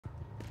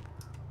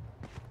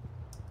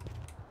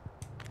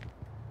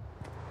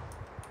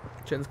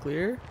Gen's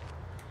clear.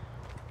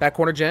 Back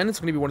corner Gen. It's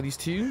gonna be one of these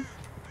two.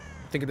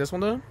 Think of this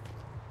one though.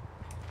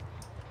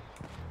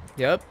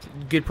 Yep.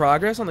 Good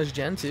progress on this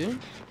Gen too.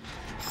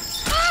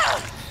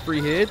 Free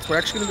hits. We're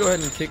actually gonna go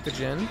ahead and kick the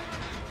Gen.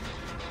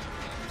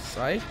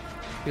 Psych.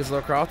 Because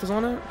Lara Croft is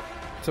on it.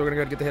 So we're gonna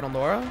go ahead and get the hit on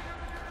Laura.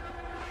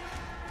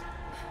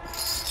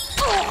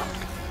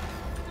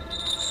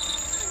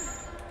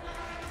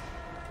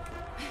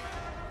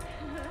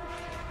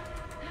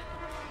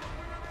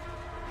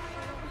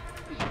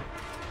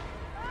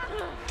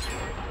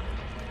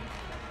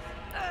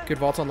 Good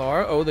vault on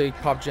Laura. Oh, they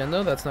popped Gen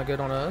though. That's not good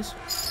on us.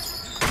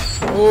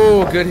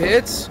 Oh, good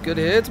hits. Good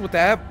hits with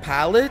that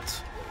pallet.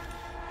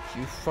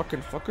 You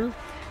fucking fucker.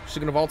 She's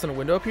gonna vault in a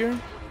window up here.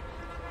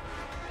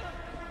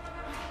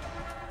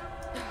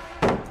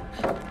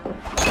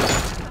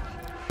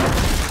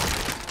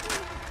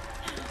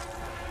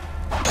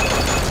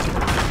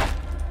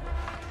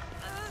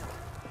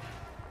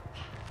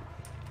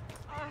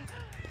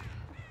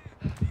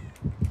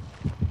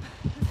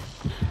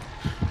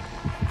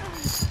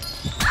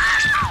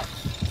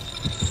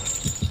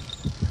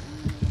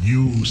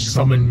 You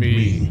summoned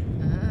me.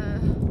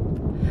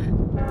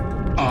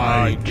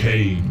 I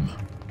came.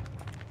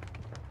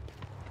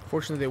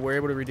 Fortunately, they were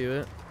able to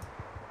redo it.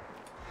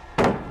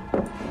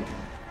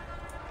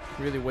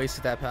 Really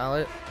wasted that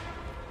pallet.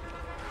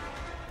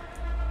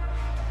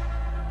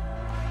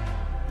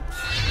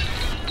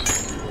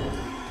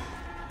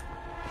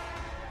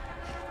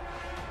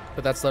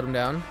 But that slowed him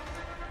down.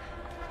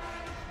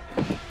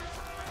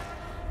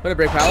 Put a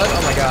break pallet.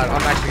 Oh my god,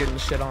 I'm actually getting the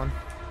shit on.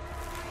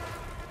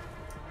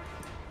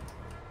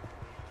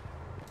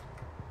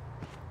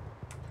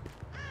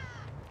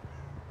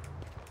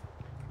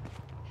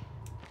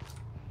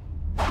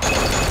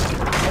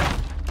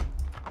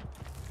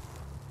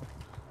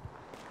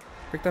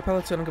 Break that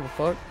pallet so I don't give a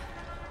fuck.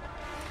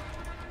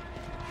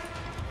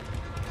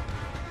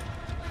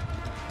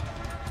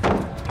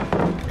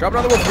 Drop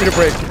another one for me to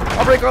break.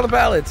 I'll break all the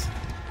pallets.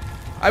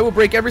 I will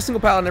break every single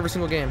pallet in every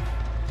single game.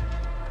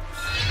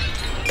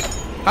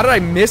 How did I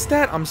miss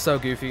that? I'm so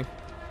goofy.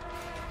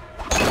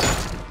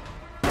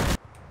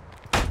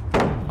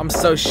 I'm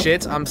so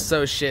shit. I'm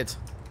so shit.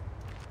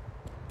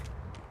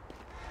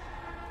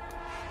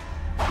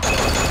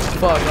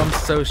 Fuck, I'm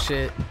so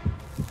shit.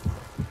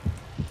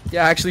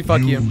 Yeah, actually,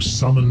 fuck you. You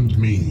summoned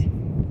me.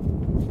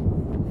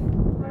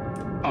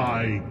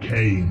 I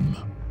came.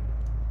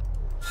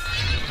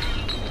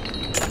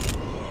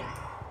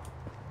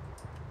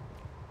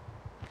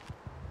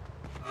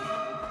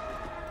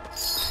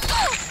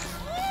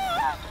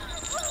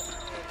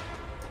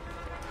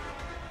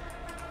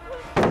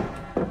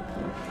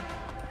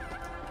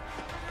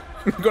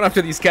 I'm going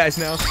after these guys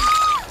now.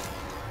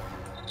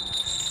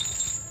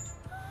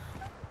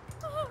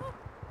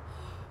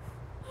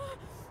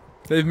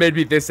 They've made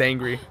me this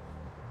angry.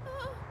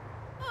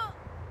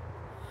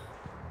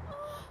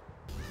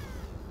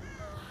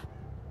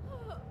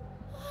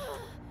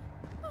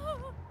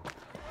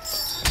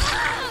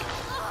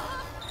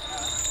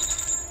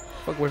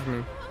 Fuck away from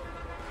me.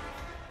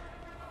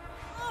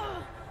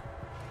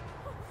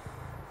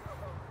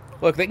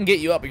 Look, they can get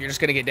you up, but you're just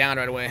gonna get down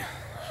right away.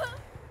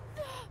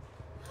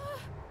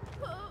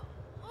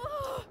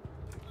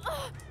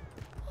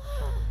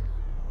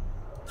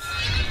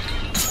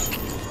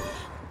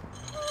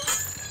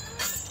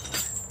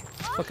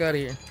 Fuck out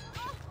of here.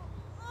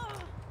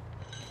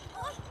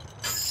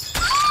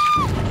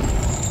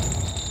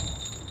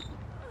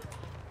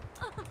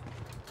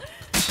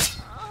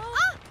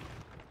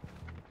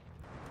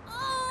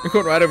 You're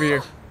going right over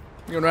here.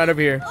 You're going right over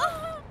here.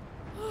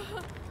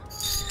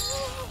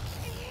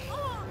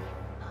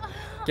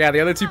 Yeah,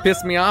 the other two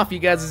pissed me off. You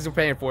guys are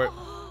paying for it.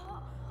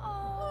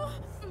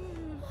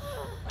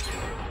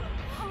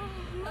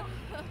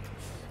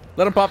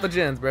 Let them pop the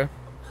gens, bro.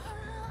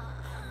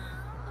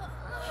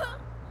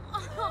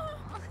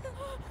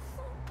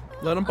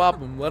 Let them pop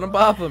them. Let them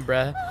pop them,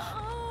 bruh.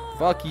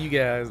 Fuck you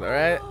guys,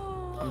 alright?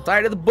 I'm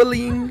tired of the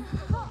bullying.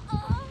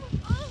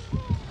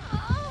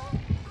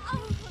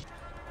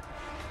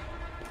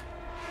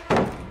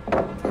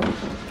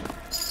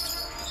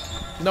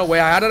 No way,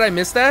 how did I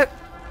miss that?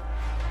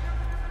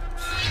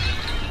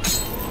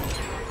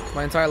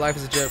 My entire life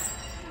is a joke.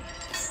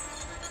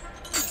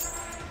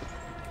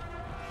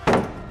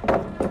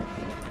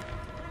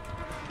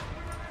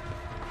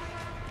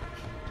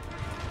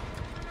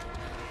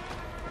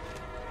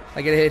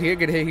 I get a hit here,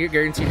 get a hit here,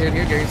 guaranteed hit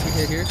here, guaranteed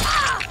hit here.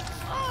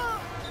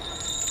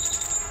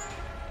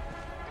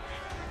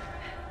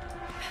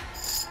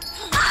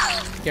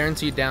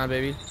 Guaranteed down,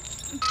 baby.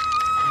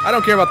 I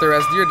don't care about the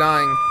rest, you're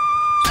dying.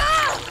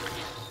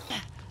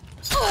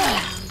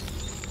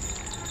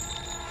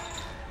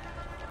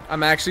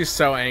 I'm actually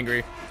so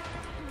angry.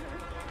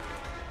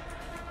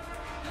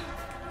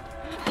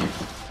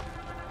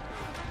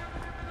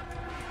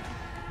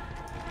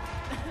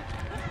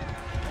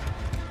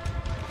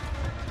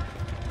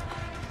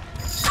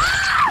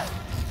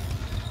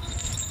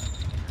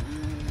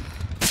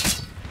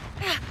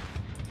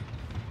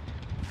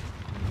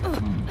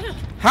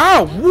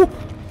 How? Whoop.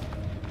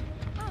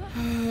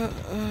 I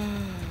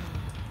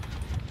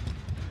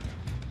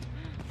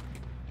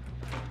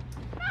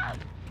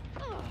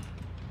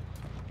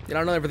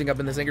don't know everything I've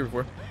been this angry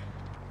before.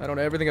 I don't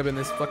know everything I've been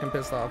this fucking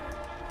pissed off.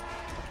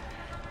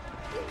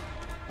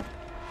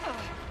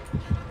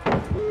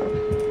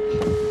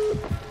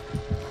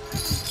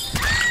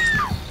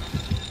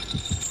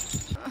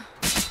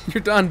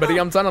 You're done, buddy.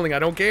 I'm tunneling. I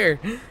don't care.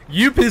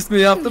 You pissed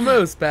me off the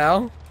most,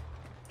 pal.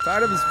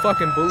 Tired of his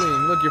fucking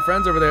bullying. Look, your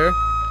friend's over there.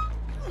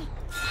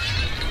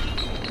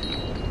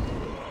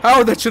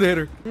 How that should hit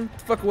her. Get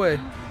the fuck away.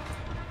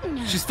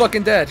 She's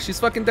fucking dead. She's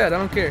fucking dead. I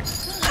don't care.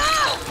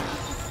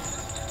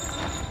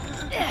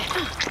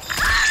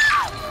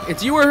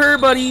 It's you or her,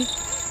 buddy.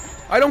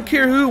 I don't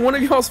care who. One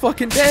of y'all's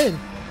fucking dead.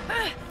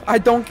 I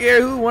don't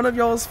care who. One of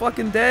y'all's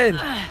fucking dead.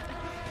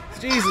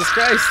 Jesus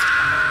Christ.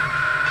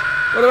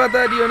 What about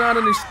that? Do you not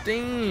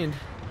understand?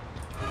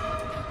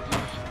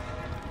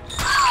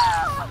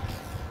 Oh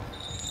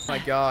my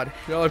God.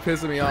 Y'all are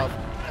pissing me off.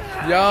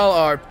 Y'all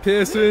are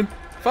pissing.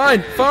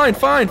 Fine. Fine.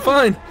 Fine.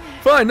 Fine.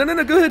 Fine. No, no,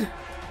 no. Go ahead.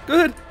 Go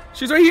ahead.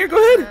 She's right here. Go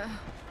ahead.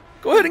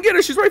 Go ahead and get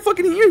her. She's right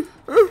fucking here.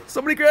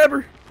 Somebody grab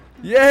her.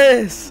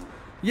 Yes.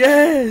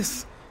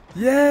 Yes.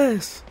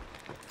 Yes.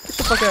 Get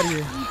the fuck out of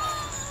here.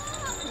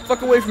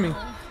 Fuck away from me. You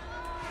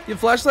have a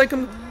flashlight?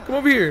 Come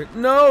over here.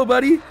 No,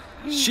 buddy.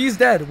 She's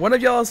dead. One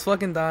of y'all is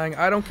fucking dying.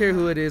 I don't care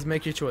who it is.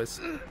 Make your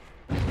choice.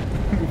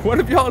 One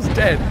of y'all is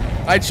dead.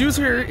 I choose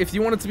her. If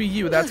you want it to be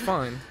you, that's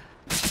fine.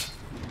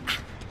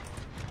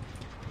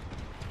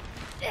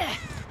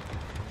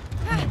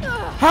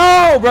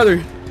 How,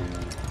 brother?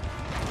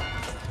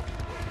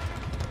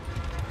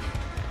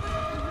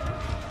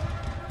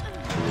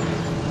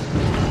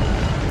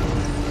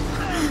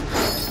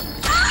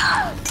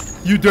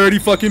 You dirty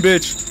fucking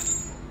bitch.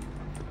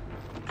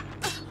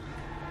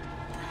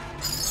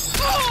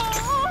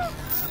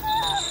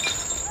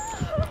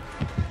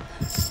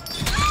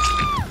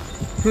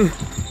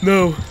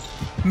 No.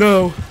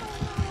 No.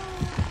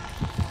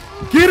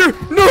 Get her!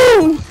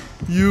 No!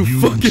 You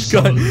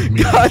fucking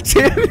God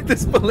damn it,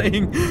 this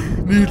bullying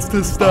needs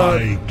to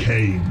stop. I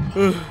came.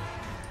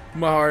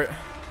 My heart.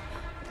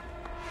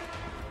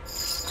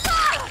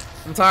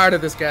 I'm tired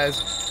of this,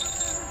 guys.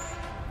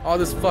 All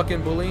this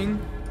fucking bullying.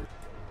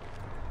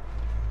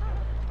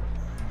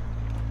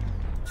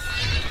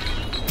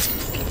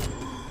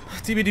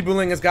 DBD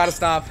bullying has got to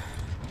stop.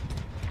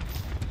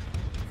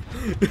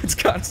 It's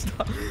got to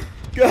stop.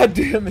 God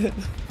damn it.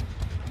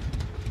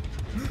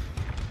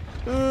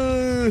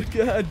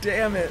 God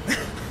damn it.